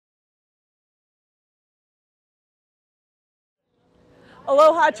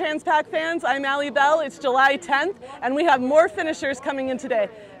Aloha Transpac fans, I'm Alli Bell. It's July 10th and we have more finishers coming in today.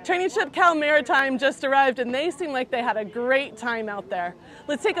 Training ship Cal Maritime just arrived and they seem like they had a great time out there.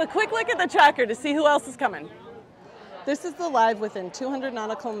 Let's take a quick look at the tracker to see who else is coming. This is the live within 200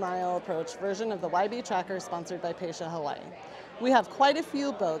 nautical mile approach version of the YB tracker sponsored by Pasha Hawaii. We have quite a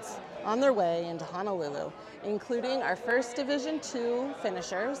few boats on their way into Honolulu, including our first Division 2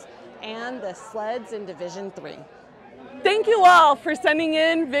 finishers and the sleds in Division 3. Thank you all for sending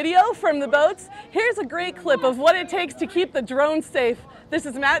in video from the boats. Here's a great clip of what it takes to keep the drone safe. This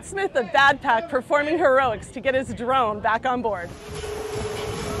is Matt Smith of BadPak performing heroics to get his drone back on board.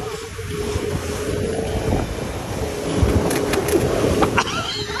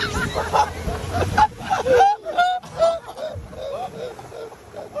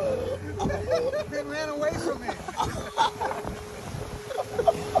 It ran away from me.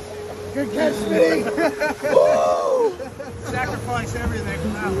 Good catch, Smitty. Woo! Sacrifice everything for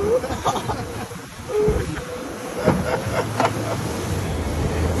that one.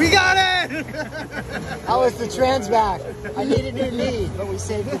 We got it! That was the Transpac. I needed a new knee, but we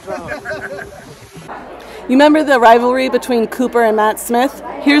saved the drone. You remember the rivalry between Cooper and Matt Smith?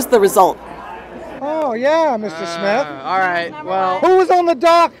 Here's the result. Oh, yeah, Mr. Smith. All right, well... Who was on the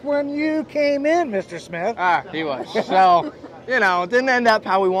dock when you came in, Mr. Smith? He was. So, you know, it didn't end up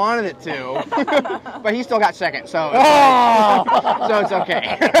how we wanted it to. But he still got second, so so it's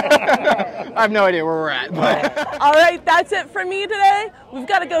okay. I have no idea where we're at. But. All right, that's it for me today. We've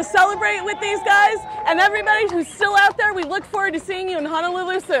got to go celebrate with these guys. And everybody who's still out there, we look forward to seeing you in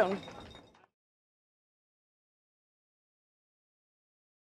Honolulu soon.